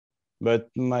but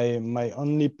my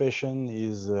only passion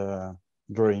is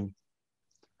drawing.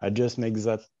 I just make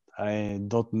that. I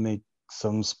don't make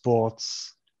some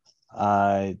sports.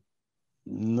 I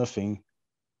nothing.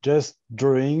 Just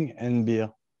drawing and beer.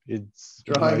 It's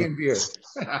Drawing my and beer.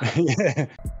 yeah.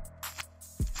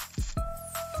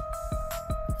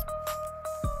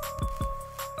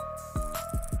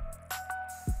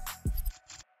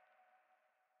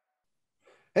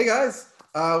 Hey guys,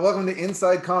 welcome to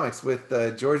Inside Comics with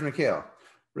George McHale.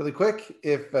 Really quick,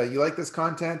 if you like this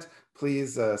content,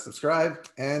 please subscribe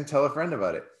and tell a friend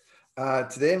about it.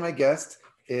 Today, my guest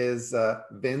is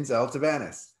Vinz El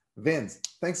Tabanas. Vinz,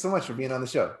 thanks so much for being on the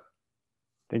show.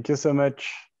 Thank you so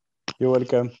much. You're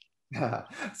welcome.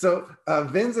 So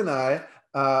Vinz and I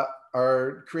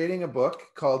are creating a book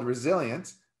called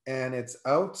Resilient, and it's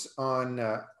out on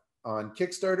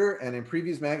Kickstarter and in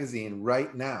Previews Magazine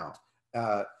right now.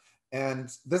 And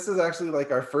this is actually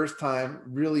like our first time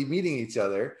really meeting each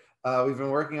other. We've been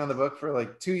working on the book for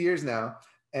like 2 years now,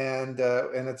 and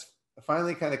it's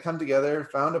finally kind of come together,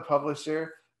 found a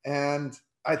publisher, and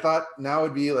I thought now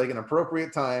would be like an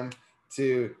appropriate time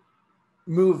to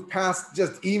move past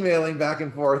just emailing back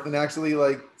and forth and actually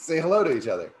like say hello to each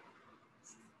other.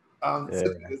 So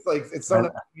it's like it's so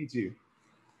nice to meet you.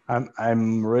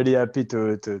 I'm really happy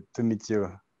to meet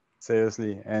you,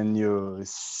 seriously, and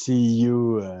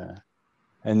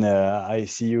I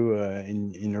see you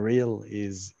in real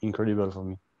is incredible for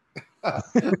me.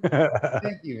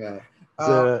 Thank you, man.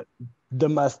 The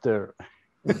master.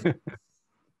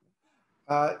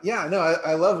 Yeah, no,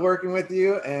 I love working with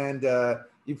you, and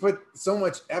you put so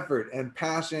much effort and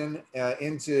passion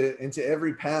into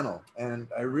every panel, and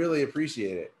I really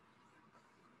appreciate it.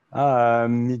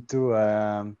 Me too.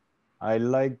 I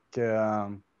like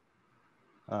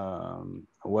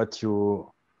what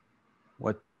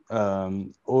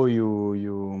oh you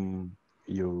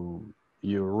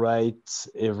write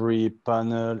every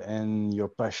panel and your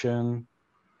passion,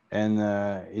 and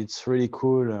it's really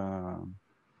cool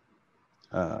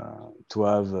to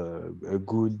have a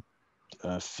good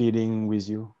feeling with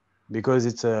you, because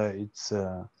it's a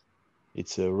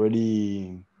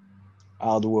really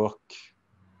hard work,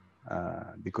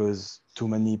 because too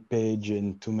many pages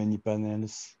and too many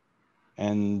panels,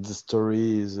 and the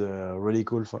story is really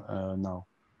cool for now,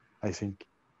 I think.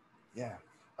 Yeah.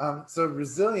 So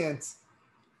Resilient,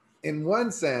 in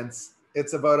one sense,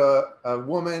 it's about a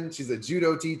woman. She's a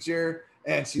judo teacher,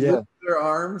 and she Yeah, lifts her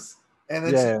arms, and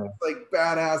then she's yeah. like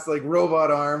badass, like robot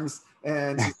arms,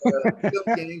 and she's kill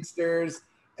gangsters,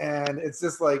 and it's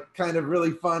just like kind of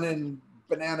really fun and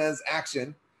bananas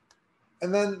action.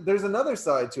 And then there's another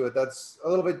side to it that's a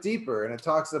little bit deeper, and it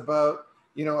talks about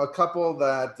a couple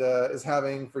that is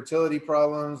having fertility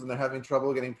problems and they're having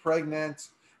trouble getting pregnant.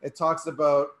 It talks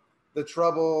about the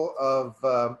trouble of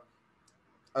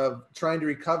trying to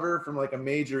recover from like a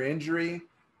major injury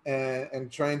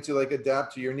and trying to like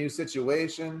adapt to your new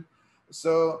situation.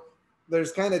 So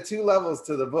there's kind of two levels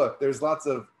to the book. There's lots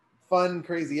of fun,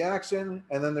 crazy action,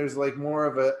 and then there's like more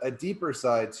of a deeper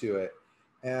side to it.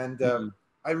 And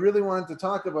I really wanted to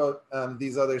talk about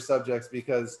these other subjects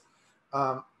because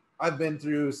I've been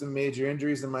through some major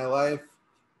injuries in my life.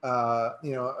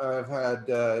 I've had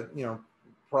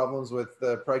problems with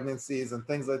pregnancies and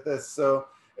things like this. So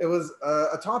it was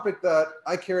a topic that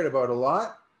I cared about a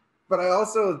lot, but I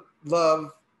also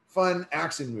love fun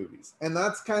action movies, and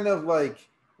that's kind of like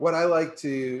what I like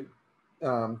to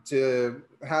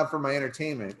have for my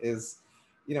entertainment is,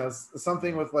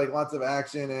 something with like lots of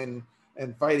action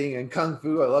and fighting and kung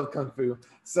fu. I love kung fu.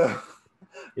 So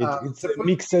It's a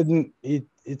mix.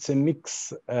 It's a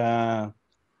mix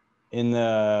in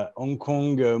a Hong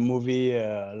Kong movie,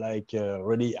 like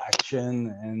really action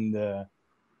and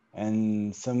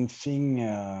something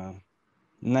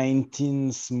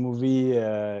 19th movie.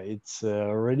 It's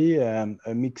really a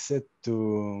mix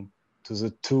to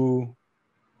the two,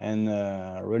 and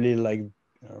really like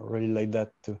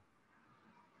that too.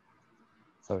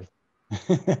 Sorry.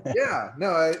 yeah,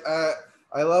 no,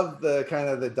 I love the kind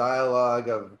of the dialogue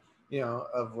of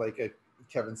like a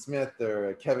Kevin Smith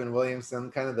or a Kevin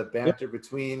Williamson, kind of the banter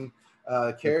between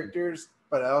characters.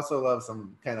 But I also love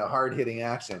some kind of hard hitting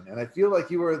action, and I feel like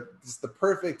you were just the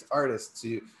perfect artist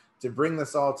to bring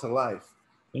this all to life.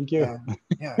 Thank you. And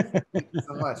yeah, thank you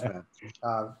so much, man.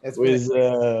 It's With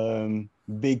been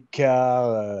big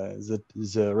car,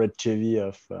 the red Chevy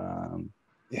of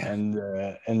yeah.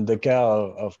 and the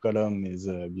car of Column is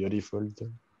beautiful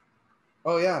too.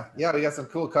 Oh yeah, yeah. We got some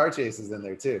cool car chases in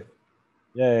there too.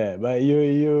 Yeah, but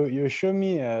you show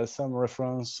me some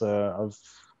reference of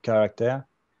character,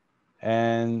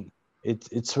 and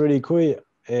it's really cool.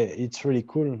 it's really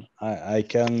cool. I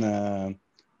can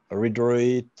redraw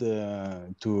it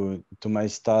to my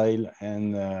style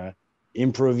and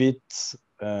improve it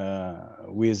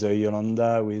with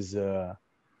Yolanda, with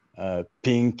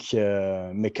pink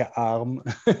mecha arm.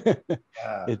 Yeah.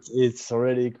 It's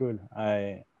really cool.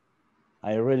 I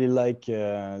really like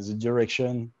the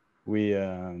direction we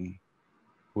have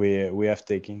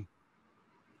taken.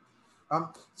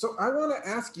 So I want to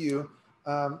ask you,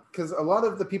 because a lot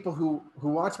of the people who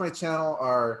watch my channel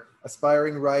are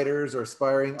aspiring writers or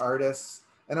aspiring artists,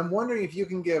 and I'm wondering if you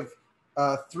can give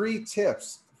 3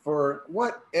 tips for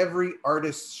what every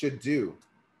artist should do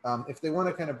if they want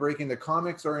to kind of break into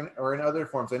comics or in other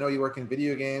forms. I know you work in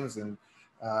video games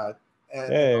uh,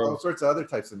 and Yeah, all sorts of other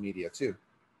types of media too.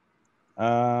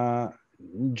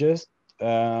 just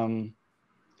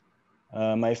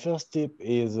my first tip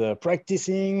is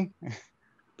practicing,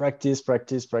 practice,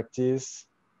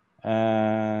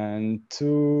 and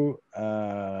to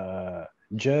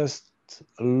just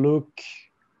look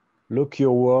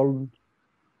your world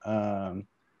and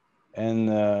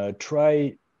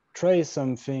try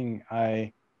something.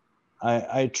 I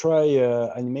try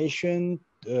animation,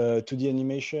 2D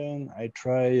animation. I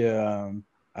try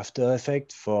After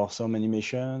Effects for some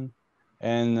animation,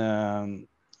 and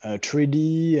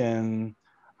 3D, and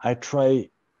I try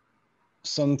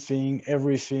something,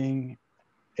 everything,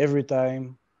 every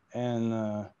time,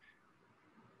 and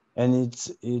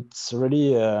it's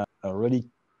really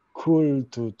cool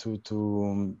to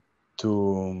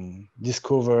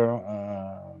discover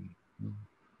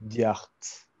the art.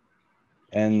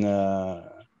 And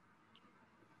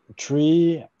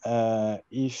 3,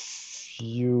 if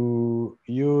you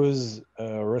use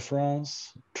a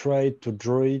reference, try to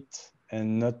draw it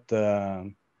and not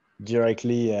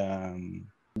directly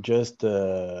just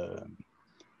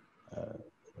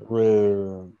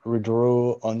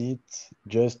redraw on it.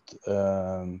 Just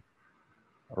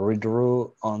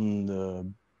redraw on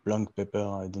the blank paper.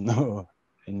 I don't know,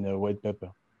 in the white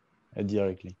paper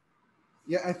directly.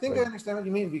 Yeah, I think I Right. understand what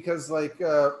you mean because, like,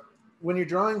 when you're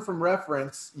drawing from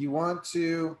reference, you want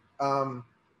to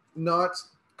not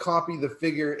copy the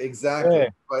figure exactly, Yeah,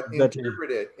 but exactly. interpret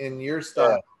it in your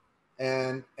style. Yeah,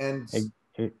 And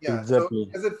yeah, so exactly.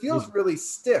 because it feels really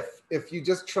stiff if you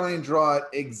just try and draw it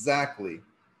exactly,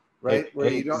 right? Where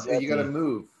you got to Exactly,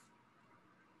 move.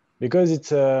 because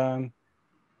it's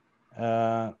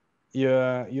you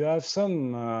you have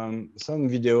some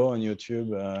video on YouTube.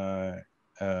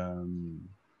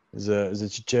 The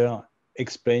teacher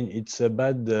explain it's a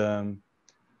bad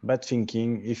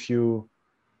thinking if you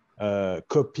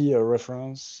copy a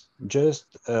reference.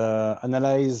 Just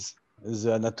analyze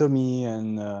the anatomy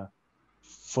and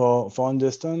for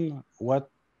understand what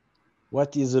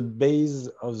is the base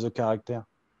of the character,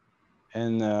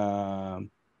 and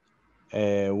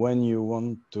when you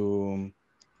want to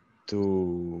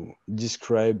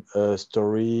describe a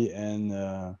story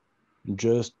and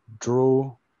just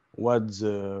draw what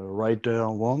the writer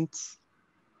wants.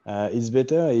 It's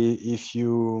better if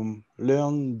you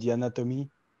learn the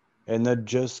anatomy and not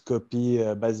just copy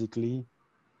basically.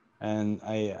 And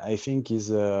I think it's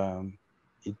a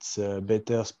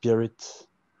better spirit.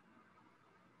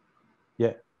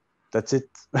 Yeah, that's it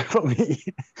for me.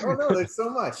 Oh no, there's so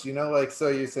much, like so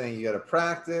you're saying you got to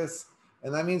practice,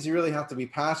 and that means you really have to be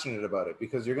passionate about it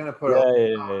because you're going to put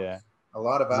Yeah. a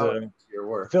lot of hours The into your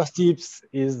work. first tips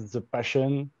is the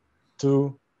passion.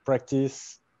 2,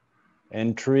 practice,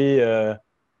 and 3,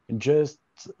 just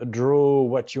draw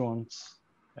what you want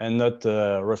and not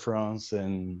reference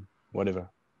and whatever.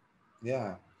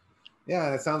 Yeah. Yeah,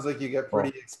 and it sounds like you get pretty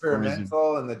For resume.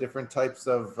 experimental in the different types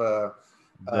of uh,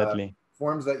 Exactly.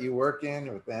 forms that you work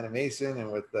in with animation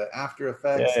and with the After Yeah,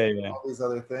 Effects, yeah. all these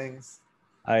other things.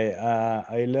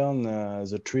 I learn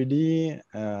the 3D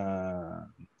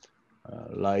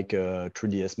like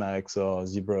 3ds Max or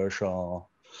ZBrush,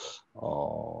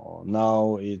 or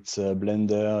now it's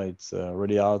Blender. It's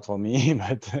really hard for me,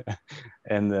 but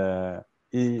and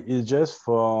it's just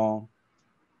for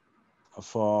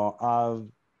have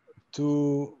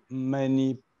too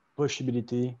many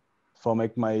possibility for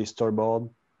make my storyboard,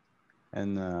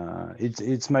 and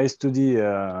it's my study,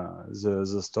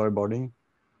 the storyboarding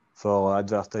for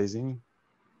advertising,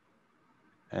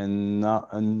 and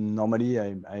normally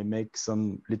I make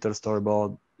some little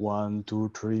storyboard 1,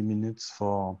 2, 3 minutes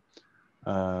for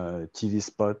TV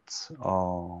spots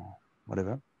or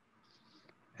whatever,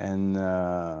 and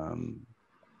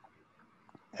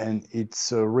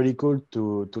it's really cool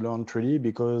to learn 3D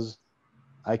because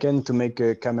I can to make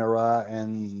a camera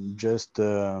and just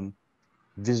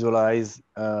visualize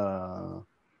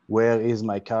where is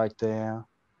my character,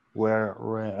 where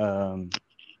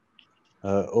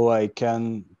how I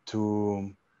can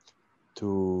to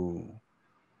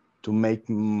make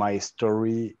my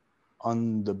story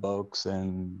on the box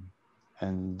and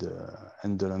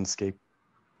the landscape.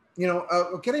 You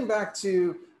know, getting back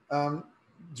to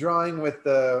drawing with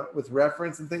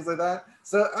reference and things like that.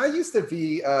 So I used to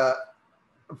be a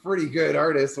pretty good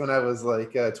artist when I was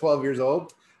like 12 years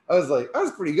old. I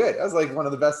was pretty good. I was like one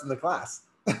of the best in the class.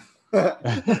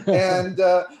 And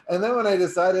then when I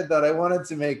decided that I wanted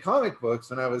to make comic books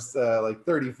when I was like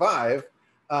 35,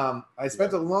 I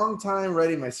spent a long time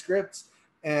writing my scripts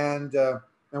and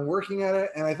working at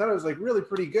it, and I thought it was like really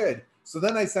pretty good. So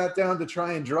then I sat down to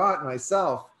try and draw it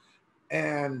myself,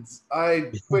 and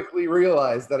I quickly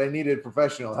realized that I needed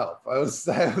professional help. I was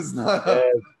not up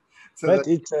to But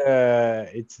the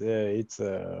it's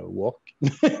work.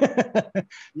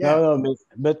 yeah. No,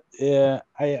 but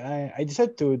I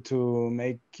decided to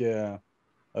make a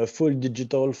full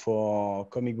digital for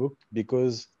comic book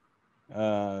because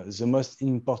the most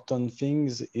important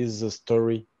things is the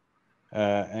story.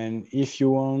 And if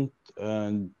you want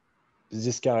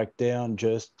this character,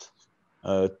 just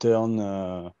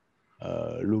turn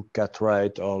look at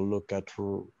right or look at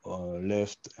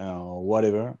left or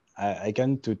whatever. I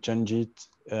can to change it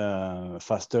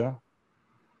faster.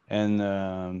 And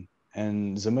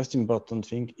the most important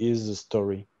thing is the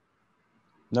story,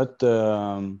 not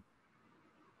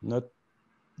not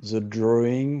the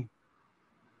drawing.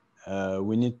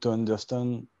 We need to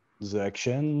understand the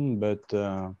action, but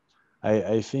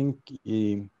I think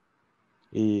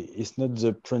it's not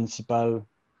the principal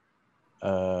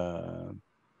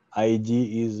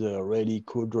idea. Is a really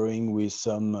cool drawing with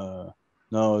some.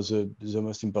 No, the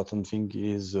most important thing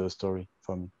is the story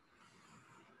for me.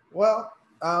 Well,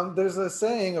 there's a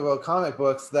saying about comic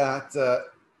books that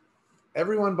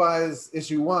everyone buys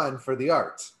issue 1 for the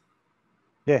art.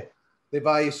 Yeah. They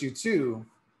buy issue 2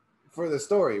 for the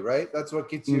story, right? That's what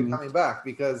gets you coming back,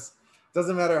 because it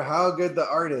doesn't matter how good the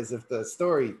art is, if the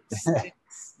story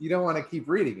stinks, you don't want to keep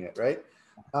reading it, right?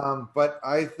 But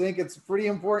I think it's pretty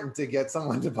important to get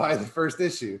someone to buy the first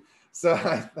issue. So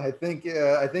I think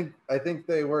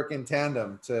they work in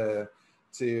tandem to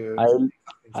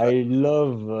I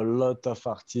love a lot of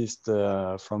artists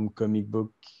from comic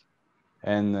book,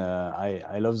 and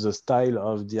I love the style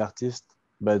of the artist,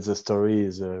 but the story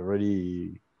is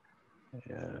really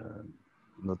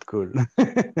not cool.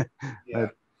 yeah.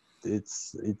 But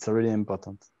it's really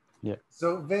important. Yeah.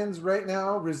 So Vinz, right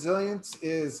now, Resilient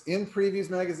is in Previews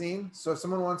magazine. So if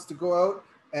someone wants to go out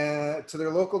to their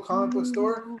local comic book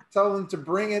store, tell them to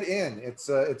bring it in.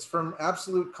 It's from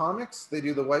Absolute Comics. They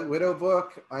do the White Widow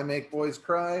book, I Make Boys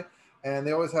Cry, and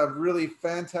they always have really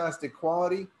fantastic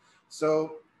quality.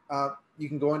 So you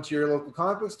can go into your local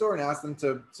comic book store and ask them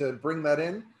to bring that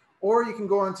in, or you can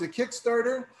go onto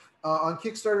Kickstarter. On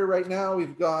Kickstarter right now,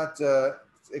 we've got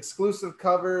exclusive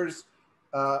covers,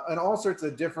 and all sorts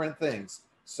of different things.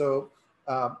 So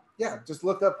yeah, just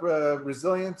look up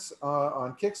Resilience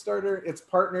on Kickstarter. It's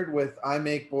partnered with I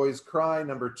Make Boys Cry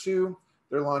 #2.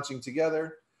 They're launching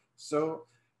together. So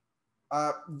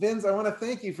Vinz, I want to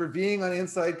thank you for being on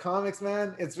Inside Comics,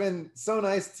 man. It's been so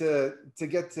nice to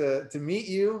get to meet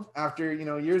you after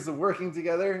years of working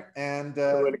together. And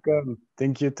You're welcome.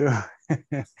 Thank you too.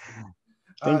 Thank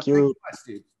thank you. you much,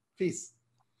 dude. Peace.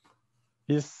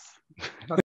 Peace.